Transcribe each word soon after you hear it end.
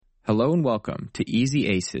Hello and welcome to Easy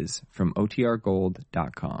Aces from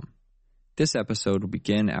OTRGold.com. This episode will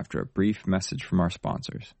begin after a brief message from our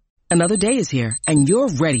sponsors. Another day is here, and you're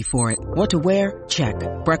ready for it. What to wear? Check.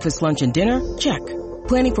 Breakfast, lunch, and dinner? Check.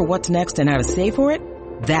 Planning for what's next and how to save for it?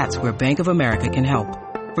 That's where Bank of America can help.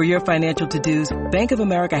 For your financial to-dos, Bank of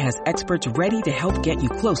America has experts ready to help get you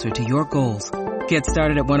closer to your goals. Get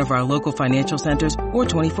started at one of our local financial centers or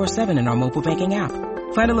 24/7 in our mobile banking app.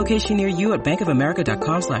 Find a location near you at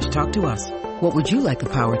bankofamerica.com/talktous. What would you like the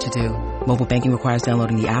power to do? Mobile banking requires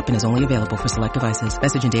downloading the app and is only available for select devices.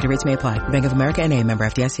 Message and data rates may apply. Bank of America N.A., member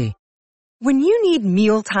FDIC. When you need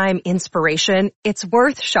mealtime inspiration, it's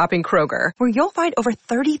worth shopping Kroger, where you'll find over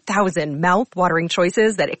 30,000 mouth-watering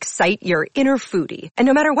choices that excite your inner foodie. And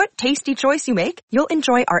no matter what tasty choice you make, you'll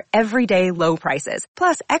enjoy our everyday low prices,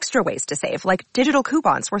 plus extra ways to save, like digital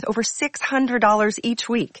coupons worth over $600 each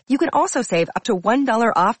week. You can also save up to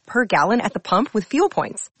 $1 off per gallon at the pump with fuel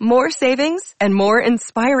points. More savings and more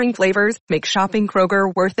inspiring flavors make shopping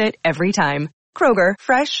Kroger worth it every time. Kroger,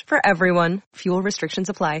 fresh for everyone. Fuel restrictions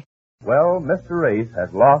apply. Well, Mr. Race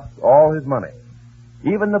has lost all his money.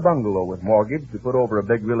 Even the bungalow was mortgaged to put over a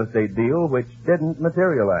big real estate deal which didn't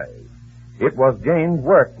materialize. It was Jane's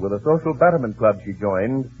work with a social betterment club she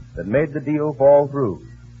joined that made the deal fall through.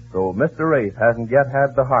 So Mr. Race hasn't yet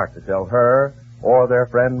had the heart to tell her or their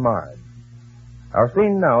friend Marge. Our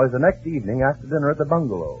scene now is the next evening after dinner at the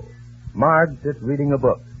bungalow. Marge sits reading a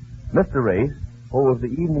book. Mr. Race holds the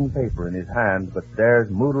evening paper in his hand but stares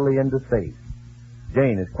moodily into space.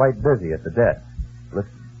 Jane is quite busy at the desk.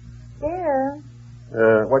 Listen. Dear,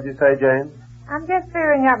 What'd you say, Jane? I'm just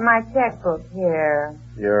figuring up my checkbook here.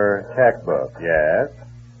 Your checkbook, yes.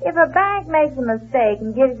 If a bank makes a mistake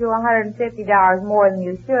and gives you $150 more than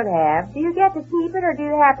you should have, do you get to keep it or do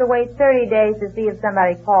you have to wait 30 days to see if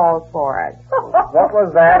somebody calls for it? What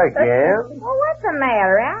was that again? Well, what's the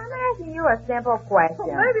matter? I'm asking you a simple question.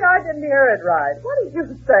 Well, maybe I didn't hear it right. What did you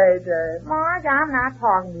say, Jane? Marge, I'm not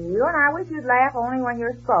talking to you, and I wish you'd laugh only when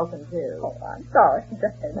you're spoken to. Oh, I'm sorry,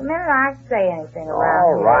 Jane. The minute I say anything around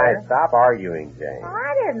All here... right, stop arguing, Jane. Well,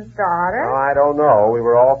 I didn't start it. Oh, I don't know. We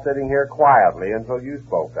were all sitting here quietly until you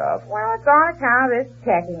spoke up. Well, it's on account of this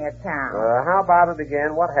checking account. How about it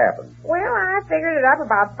again? What happened? Well, I figured it up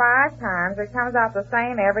about 5 times. It comes out the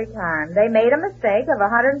same every time. They made a mistake of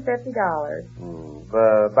 $150.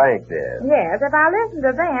 The bank did. Yes, if I listen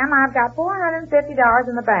to them, I've got $450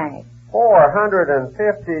 in the bank.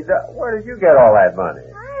 $450? Where did you get all that money?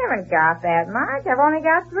 I haven't got that much. I've only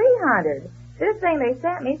got $300. This thing they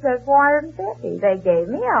sent me says $450. They gave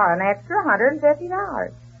me an extra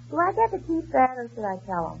 $150. Do I get to keep that or should I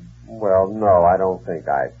tell them? Well, no, I don't think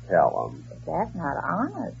I'd tell them. But that's not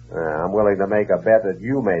honest. I'm willing to make a bet that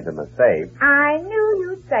you made the mistake. I knew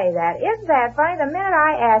you'd say that. Isn't that funny? The minute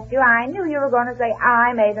I asked you, I knew you were going to say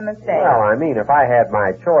I made the mistake. Well, I mean, if I had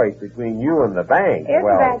my choice between you and the bank, Isn't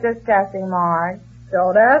that disgusting, Marge?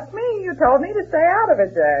 Don't ask me. You told me to stay out of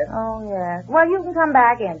it, Jane. Oh, yes. Well, you can come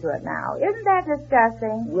back into it now. Isn't that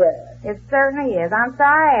disgusting? Yes. It certainly is. I'm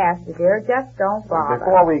sorry I asked you, dear. Just don't bother.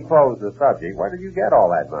 Before we close the subject, where did you get all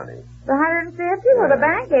that money? The $150? Well, the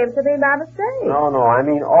bank gave it to me by mistake. No, I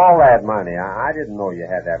mean all that money. I didn't know you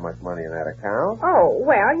had that much money in that account. Oh,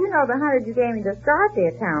 well, you know the $100 you gave me to start the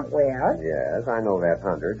account with. Yes, I know that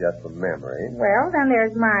 100 just from memory. Well, then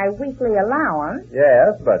there's my weekly allowance.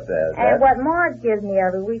 Yes, but... and what Marge gives me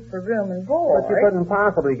every week for room and board. But you couldn't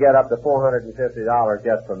possibly get up to $450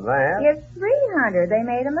 just from that. It's $300. They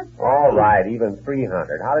made a mistake. All right, even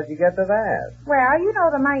 $300. How did you get to that? Well, you know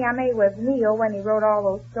the money I made with Neil when he wrote all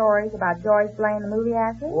those stories about Joyce Blaine, the movie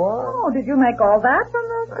actress? What? Oh, did you make all that from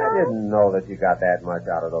those stories? I didn't know that you got that much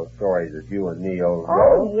out of those stories that you and Neil Oh,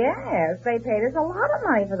 wrote. yes. They paid us a lot of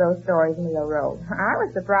money for those stories Neil wrote. I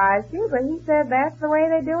was surprised, too, but he said that's the way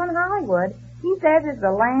they do in Hollywood. He says it's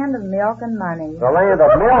the land of milk and money. The land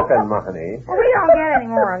of milk and money? Well, we don't get any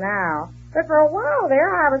more now. But for a while there,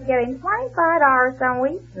 I was getting $25 some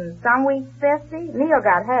weeks, and some weeks $50. Neil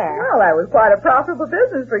got half. Well, that was quite a profitable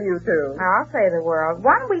business for you two. I'll say the world.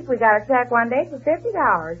 One week we got a check one day for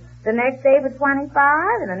 $50. The next day for $25,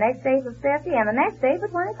 and the next day for $50, and the next day for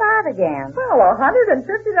 $25 again. Well, $150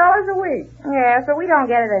 a week. Yeah, so we don't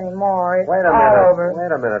get it anymore. It's Wait a all minute. over.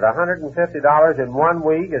 Wait a minute. $150 in 1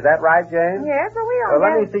 week? Is that right, James? Yeah, so we don't Well,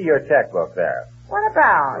 get let me see your checkbook there. What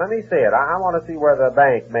about? Let me see it. I want to see where the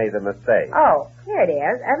bank made the mistake. Oh, here it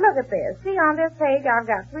is. And look at this. See, on this page, I've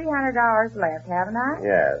got $300 left, haven't I?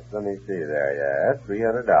 Yes, let me see there. Yes,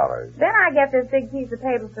 $300. Then I get this big piece of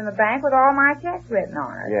paper from the bank with all my checks written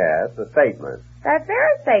on it. Yes, the statement. That's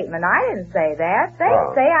their statement. I didn't say that. They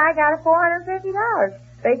Oh. say I got $450.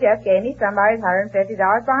 They just gave me somebody's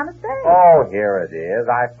 $150 by mistake. Oh, here it is.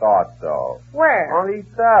 I thought so. Where? On these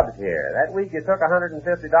stubs here. That week you took $150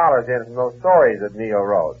 in from those stories that Neil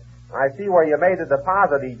wrote. I see where you made a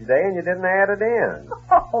deposit each day and you didn't add it in.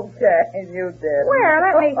 Okay, you did. Where?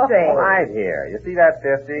 Let me see. Right here. You see that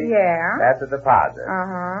 50? Yeah. That's a deposit.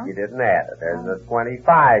 Uh-huh. You didn't add it. There's the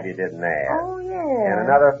 25 you didn't add. Oh, yeah. And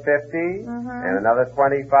another 50, and another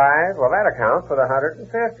 25. Well, that accounts for the 150.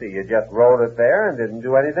 You just wrote it there and didn't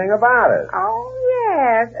do anything about it. Oh,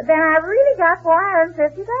 yes. Then I really got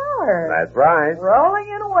 $450. That's right. Rolling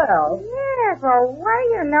in well. Yes, well, what do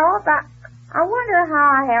you know about... I wonder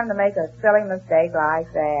how I happened to make a silly mistake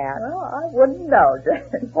like that. Well, I wouldn't know,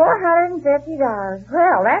 Jane. $450.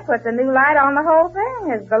 Well, that puts a new light on the whole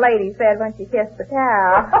thing, as the lady said when she kissed the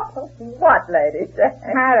cow. What lady,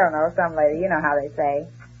 Jane? I don't know, some lady. You know how they say.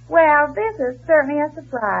 Well, this is certainly a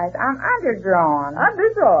surprise. I'm underdrawn.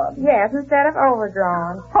 Underdrawn? Yes, instead of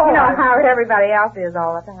overdrawn. Oh, you know how everybody else is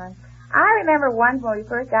all the time. I remember once when we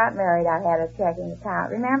first got married, I had a checking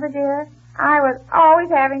account. Remember, dear? I was always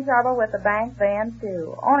having trouble with the bank then,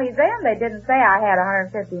 too. Only then they didn't say I had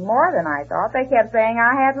 150 more than I thought. They kept saying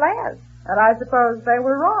I had less. And I suppose they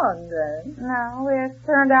were wrong, then. No, it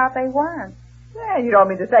turned out they weren't. Yeah, you don't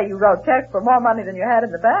mean to say you wrote checks for more money than you had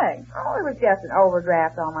in the bank. Oh, it was just an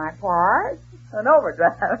overdraft on my part. An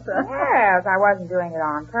overdraft? Yes, I wasn't doing it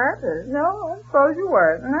on purpose. No, I suppose you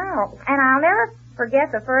weren't. No, and I'll never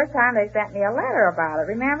forget the first time they sent me a letter about it.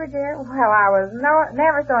 Remember, dear? Well, I was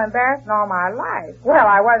never so embarrassed in all my life. Well,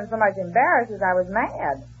 I wasn't so much embarrassed as I was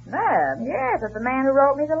mad. Mad? Yes, at the man who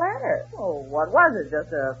wrote me the letter. Oh, what was it?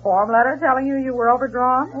 Just a form letter telling you were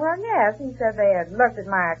overdrawn? Well, yes, he said they had looked at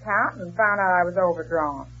my account and found out I was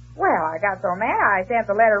overdrawn. Well, I got so mad I sent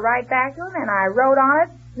the letter right back to him and I wrote on it,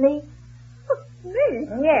 sneak. Sneak?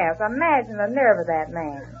 Yes, imagine the nerve of that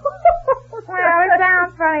man. Well, it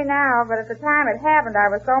sounds funny now, but at the time it happened, I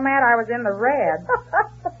was so mad I was in the red.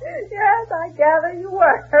 Yes, I gather you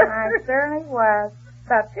were. I certainly was.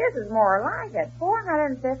 But this is more like it.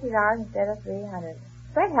 $450 instead of $300.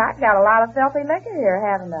 Say, I've got a lot of filthy liquor here,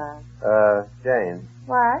 haven't I? Jane.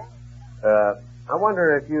 What? I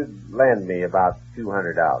wonder if you'd lend me about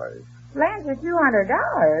 $200. Lend you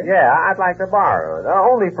 $200? Yeah, I'd like to borrow it,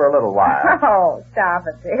 only for a little while. Oh, stop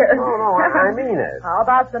it, dear. No, I mean it. How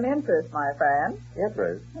about some interest, my friend?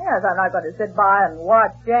 Interest? Yes, I'm not going to sit by and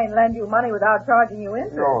watch Jane lend you money without charging you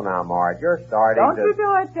interest. No, now, Marge, you're starting Don't to... you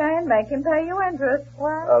do it, Jane. Make him pay you interest.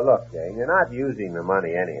 What? Look, Jane, you're not using the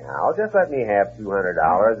money anyhow. Just let me have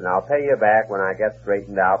 $200, and I'll pay you back when I get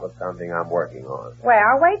straightened out with something I'm working on.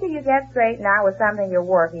 Well, wait till you get straightened out with something you're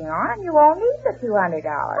working on, and you won't need the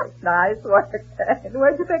 $200. Nice work, Jane.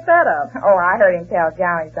 Where'd you pick that up? Oh, I heard him tell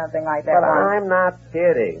Johnny something like that But once. I'm not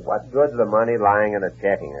kidding. What good's the money lying in a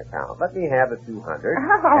checking account? Let me have the $200.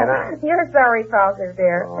 Oh, you're so repulsive,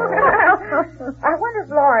 dear. Oh. I wonder if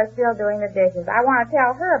Laura's still doing the dishes. I want to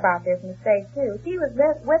tell her about this mistake, too. She was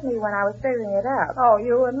with me when I was figuring it up. Oh,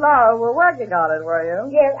 you and Laura were working on it, were you?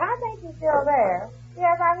 Yes, I think she's still there.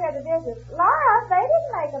 Yes, I heard the dishes. Laura, they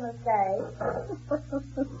didn't make a mistake.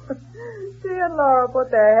 She and Laura put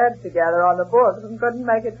their heads together on the books and couldn't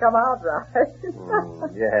make it come out right.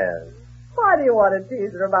 Yes. Why do you want to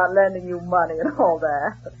tease her about lending you money and all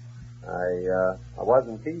that? I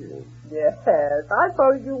wasn't teasing. Yes, I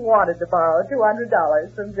suppose you wanted to borrow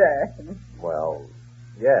 $200 from Jane. Well,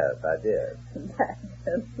 yes, I did.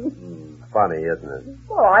 Funny, isn't it?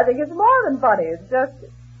 Well, I think it's more than funny. It's just...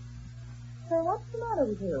 Say, what's the matter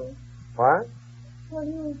with you? What? Well,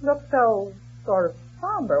 you look so sort of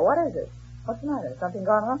somber. What is it? What's the matter? Something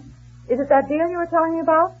gone on? Is it that deal you were telling me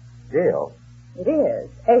about? Deal? It is.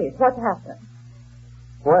 Ace, what's happening?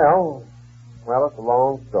 Well, it's a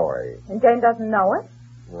long story. And Jane doesn't know it?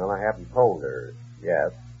 Well, I haven't told her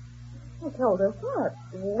yet. You told her what?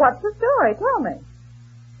 What's the story? Tell me.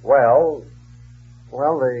 Well,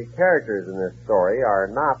 the characters in this story are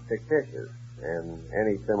not fictitious, and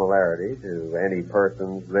any similarity to any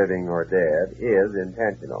persons living or dead is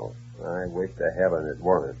intentional. I wish to heaven it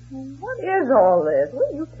weren't. What is all this?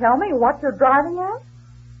 Will you tell me what you're driving at?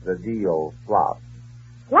 The deal flopped.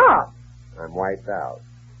 What? I'm wiped out.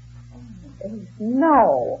 Ace,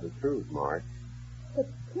 no. It's the truth, Mark. But,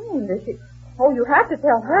 Jane, Oh, you have to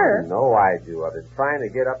tell her. I know I do. I've been trying to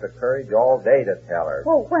get up the courage all day to tell her.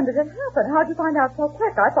 Well, when did it happen? How'd you find out so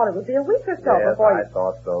quick? I thought it would be a week or so yes, before I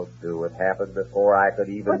thought so, too. It happened before I could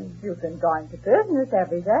even... But you've been going to business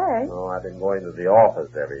every day. No, I've been going to the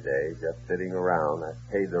office every day, just sitting around. I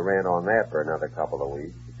paid the rent on that for another couple of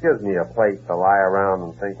weeks. It gives me a place to lie around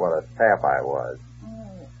and think what a sap I was.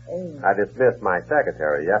 Oh, Ace. I dismissed my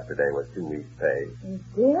secretary yesterday with 2 weeks' pay. You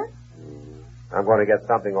did? I'm going to get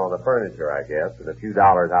something on the furniture, I guess, and a few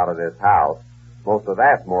dollars out of this house. Most of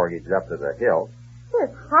that's mortgaged up to the hilt. This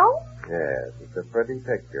house? Yes, it's a pretty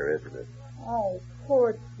picture, isn't it? Oh,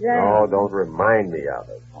 poor Jane. Oh, don't remind me of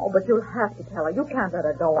it. Oh, but you'll have to tell her. You can't let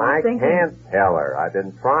her go on I thinking. can't tell her. I've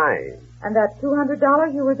been trying. And that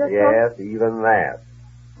 $200 you were just Yes, even that.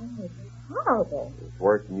 Oh, it's horrible. It's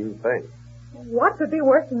worse than you think. What could be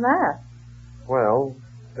worse than that? Well,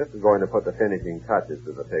 this is going to put the finishing touches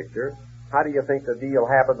to the picture. How do you think the deal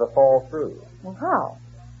happened to fall through? Well, how?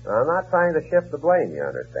 Now, I'm not trying to shift the blame, you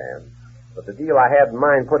understand. But the deal I had in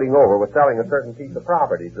mind putting over was selling a certain piece of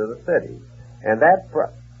property to the city. And that...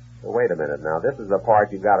 Well, wait a minute now. This is the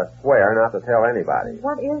part you've got to swear not to tell anybody.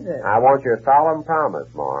 What is it? I want your solemn promise,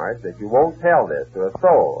 Marge, that you won't tell this to a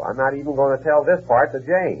soul. I'm not even going to tell this part to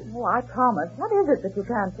Jane. Oh, I promise. What is it that you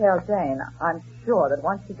can't tell Jane? I'm sure that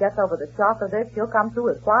once she gets over the shock of this, she'll come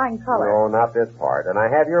through with flying colors. No, not this part. And I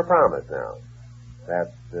have your promise now.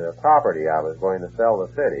 That property I was going to sell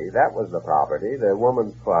the city, that was the property the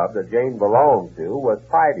woman's club that Jane belonged to was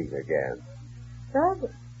fighting against.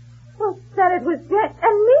 Well, said it was Jane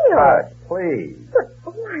and Neil. Hush, please.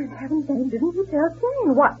 But why in heaven's name didn't you tell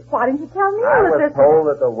Jane? Why didn't you tell Neil? I was told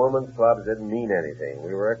that the women's clubs didn't mean anything.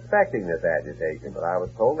 We were expecting this agitation, but I was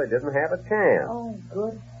told they didn't have a chance. Oh,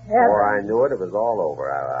 good heavens. Before I knew it, it was all over.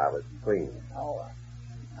 I was clean. Oh,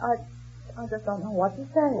 I just don't know what to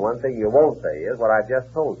say. One thing you won't say is what I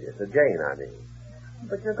just told you. To Jane, I mean.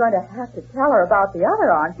 But you're going to have to tell her about the other,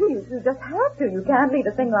 aren't you? You just have to. You can't leave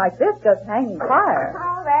a thing like this just hanging fire.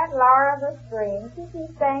 Oh, that Laura the Scream. She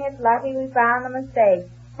keeps saying it's lucky we found the mistake.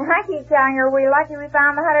 And I keep telling her we're lucky we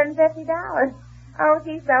found the $150. Oh,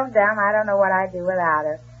 she's so dumb, I don't know what I'd do without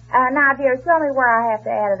her. Now, dear, show me where I have to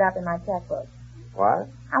add it up in my checkbook. What?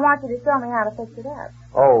 I want you to show me how to fix it up.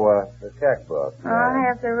 Oh, the checkbook. Oh, I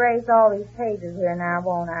have to erase all these pages here now,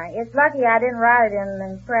 won't I? It's lucky I didn't write it in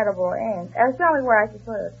incredible ink. Show me where I should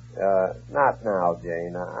put it. Not now,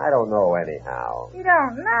 Jane. I don't know anyhow. You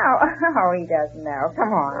don't know? Oh, he doesn't know.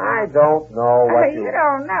 Come on. I don't know what You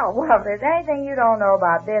don't know. Well, if there's anything you don't know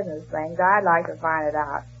about business things, I'd like to find it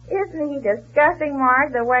out. Isn't he disgusting,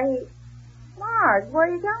 Marge, the way he... Marge, where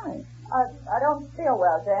are you going? I don't feel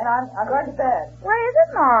well, Jane. I'm going to bed. What is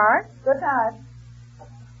it, Marge? Good night.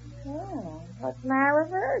 Oh, what's the matter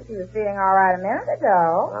with her? She was feeling all right a minute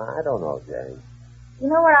ago. I don't know, Jane. You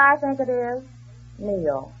know what I think it is?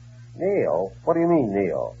 Neil. Neil? What do you mean,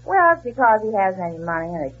 Neil? Well, it's because he hasn't any money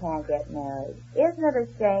and he can't get married. Isn't it a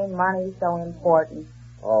shame money's so important?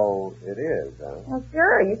 Oh, it is, huh? Well,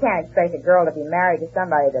 sure. You can't expect a girl to be married to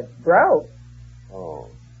somebody that's broke. Oh.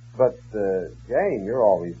 But, Jane, you're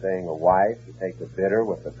always saying a wife should take the bitter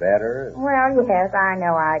with the better. Well, yes, I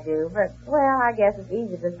know I do. But, well, I guess it's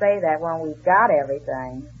easy to say that when we've got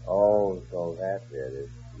everything. Oh, so that's it.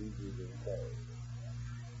 It's easy to say.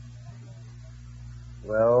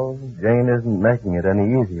 Well, Jane isn't making it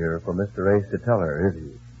any easier for Mr. Ace to tell her, is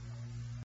he?